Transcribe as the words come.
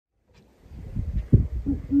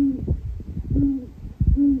All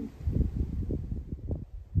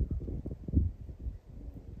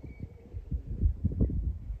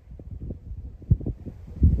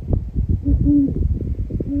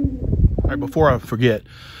right, before I forget,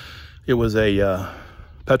 it was a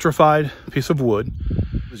petrified piece of wood.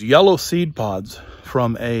 It was yellow seed pods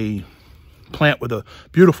from a plant with a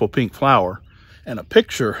beautiful pink flower and a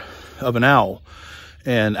picture of an owl.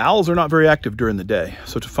 And owls are not very active during the day,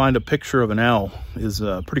 so to find a picture of an owl is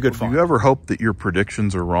pretty good fun. Do you ever hope that your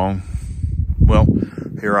predictions are wrong? Well,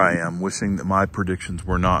 here I am wishing that my predictions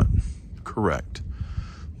were not correct.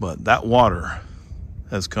 But that water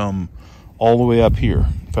has come all the way up here.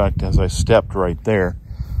 In fact, as I stepped right there,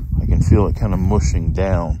 I can feel it kind of mushing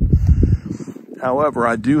down. However,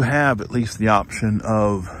 I do have at least the option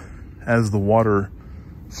of, as the water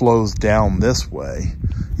flows down this way,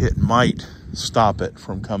 it might stop it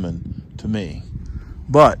from coming to me.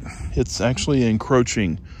 But it's actually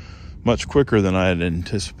encroaching much quicker than I had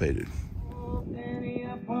anticipated.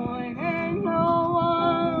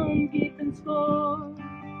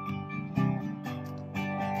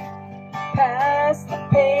 Pass the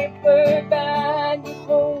paper bag that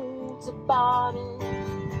holds a bottle.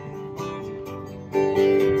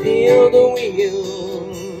 Feel the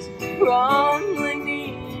wheels rumbling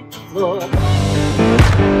beneath the floor.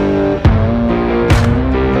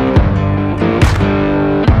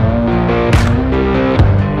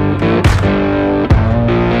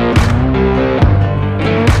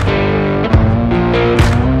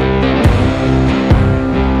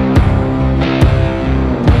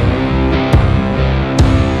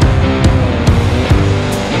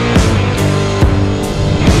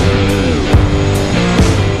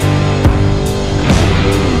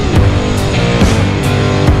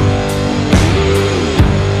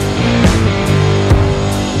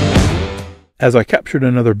 As I captured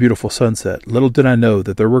another beautiful sunset, little did I know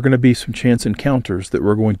that there were going to be some chance encounters that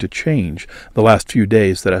were going to change the last few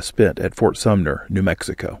days that I spent at Fort Sumner, New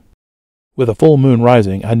Mexico. With a full moon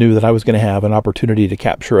rising, I knew that I was going to have an opportunity to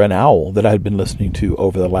capture an owl that I had been listening to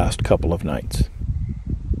over the last couple of nights.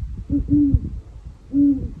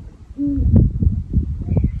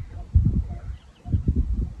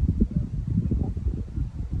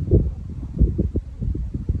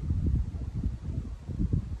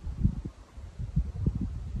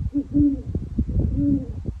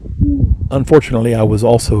 Unfortunately, I was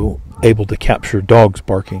also able to capture dogs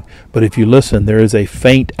barking, but if you listen, there is a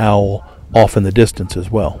faint owl off in the distance as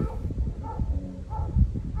well.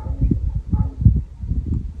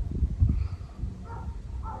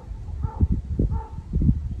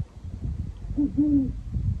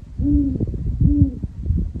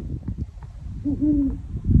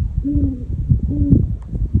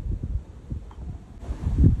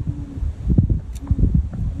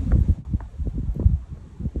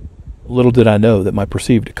 Little did I know that my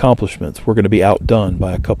perceived accomplishments were going to be outdone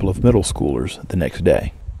by a couple of middle schoolers the next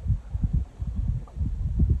day.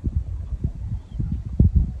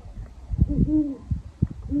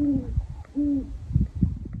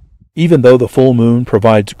 Even though the full moon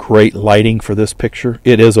provides great lighting for this picture,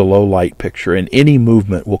 it is a low light picture and any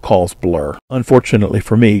movement will cause blur. Unfortunately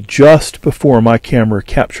for me, just before my camera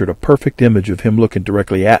captured a perfect image of him looking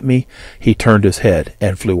directly at me, he turned his head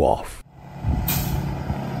and flew off.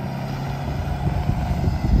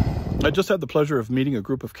 I just had the pleasure of meeting a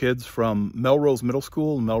group of kids from Melrose Middle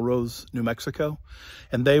School in Melrose, New Mexico,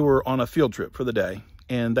 and they were on a field trip for the day,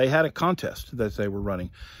 and they had a contest that they were running,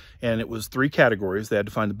 and it was 3 categories. They had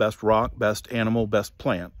to find the best rock, best animal, best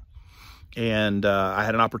plant, and I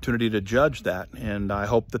had an opportunity to judge that, and I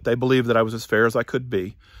hope that they believed that I was as fair as I could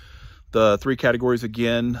be. The 3 categories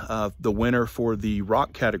again, the winner for the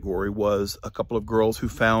rock category was a couple of girls who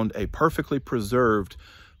found a perfectly preserved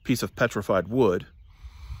piece of petrified wood.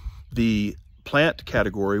 The plant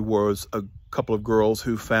category was a couple of girls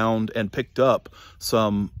who found and picked up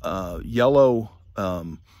some yellow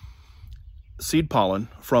seed pollen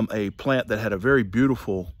from a plant that had a very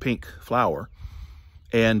beautiful pink flower.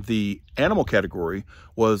 And the animal category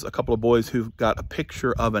was a couple of boys who got a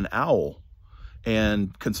picture of an owl.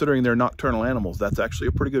 And considering they're nocturnal animals, that's actually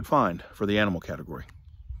a pretty good find for the animal category.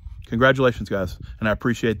 Congratulations, guys, and I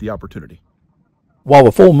appreciate the opportunity. While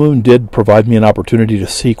the full moon did provide me an opportunity to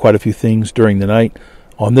see quite a few things during the night,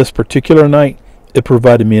 on this particular night, it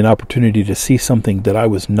provided me an opportunity to see something that I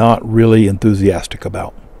was not really enthusiastic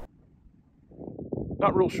about.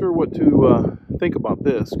 Not real sure what to think about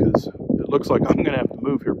this, because it looks like I'm going to have to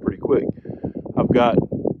move here pretty quick. I've got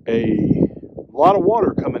a lot of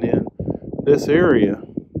water coming in. This area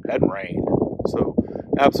hadn't rained, so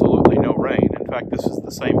absolutely no rain. In fact, this is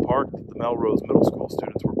the same park that the Melrose Middle School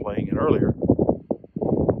students were playing in earlier.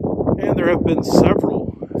 have been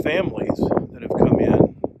several families that have come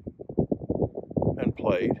in and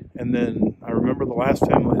played. And then I remember the last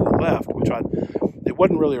family that left, it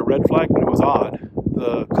wasn't really a red flag, but it was odd.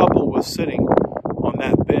 The couple was sitting on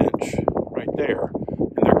that bench right there,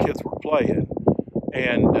 and their kids were playing.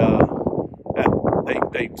 And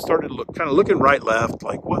they started kind of looking right, left,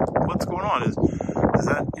 like what's going on? Is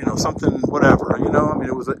that, you know, something, whatever, you know? I mean,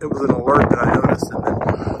 it was an alert that I noticed, and then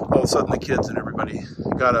all of a sudden the kids and everybody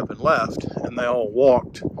got up and left, and they all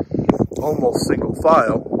walked almost single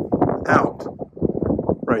file out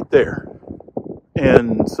right there.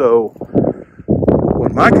 And so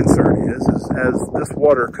what my concern is as this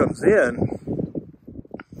water comes in,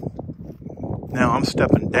 now I'm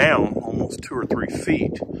stepping down almost 2 or 3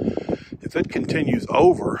 feet. If it continues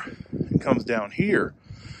over and comes down here,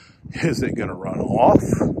 is it going to run off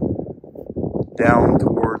down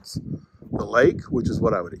towards the lake, which is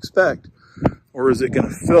what I would expect, or is it going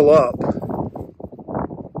to fill up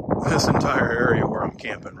this entire area where I'm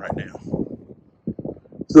camping right now?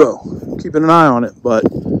 So, I'm keeping an eye on it, but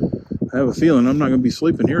I have a feeling I'm not going to be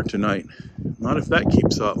sleeping here tonight. Not if that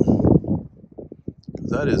keeps up.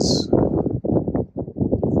 That is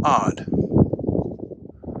odd.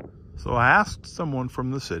 So I asked someone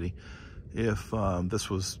from the city if this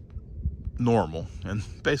was normal, and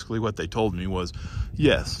basically what they told me was,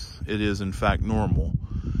 yes, it is in fact normal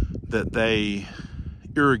that they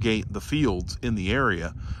irrigate the fields in the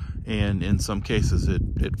area, and in some cases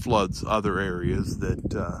it floods other areas that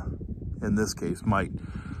in this case might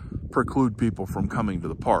preclude people from coming to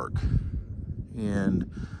the park. And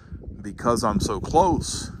because I'm so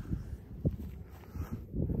close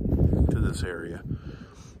to this area,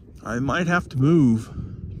 I might have to move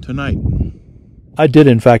tonight. I did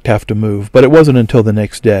in fact have to move, but it wasn't until the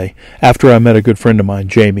next day, after I met a good friend of mine,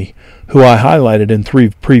 Jamie, who I highlighted in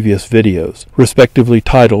 3 previous videos, respectively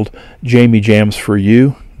titled Jamie Jams for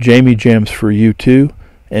You, Jamie Jams for You Too,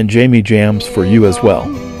 and Jamie Jams for You as well.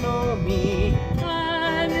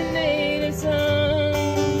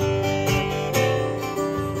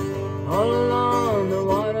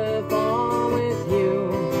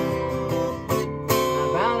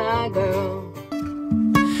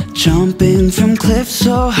 Jumping from cliffs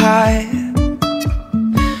so high,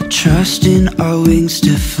 trusting our wings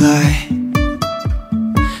to fly.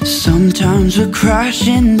 Sometimes we're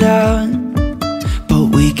crashing down,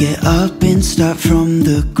 but we get up and start from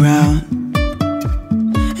the ground.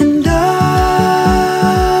 And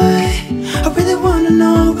I really wanna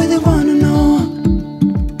know,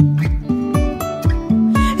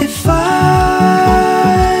 if I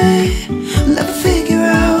will ever figure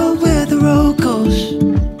out where the road goes.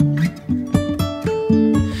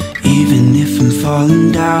 Even if I'm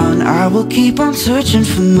falling down, I will keep on searching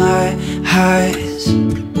for my highs.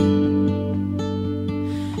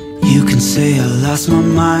 You can say I lost my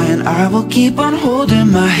mind, I will keep on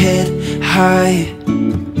holding my head high.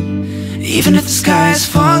 Even if the sky is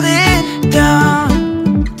falling down,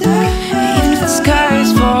 even if the sky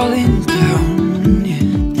is falling down,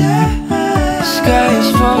 yeah. The sky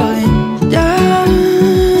is falling down.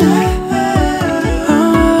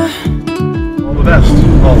 All the best,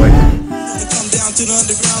 always. Come down to the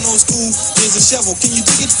underground old school. Here's a shovel, can you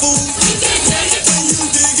dig it, fool?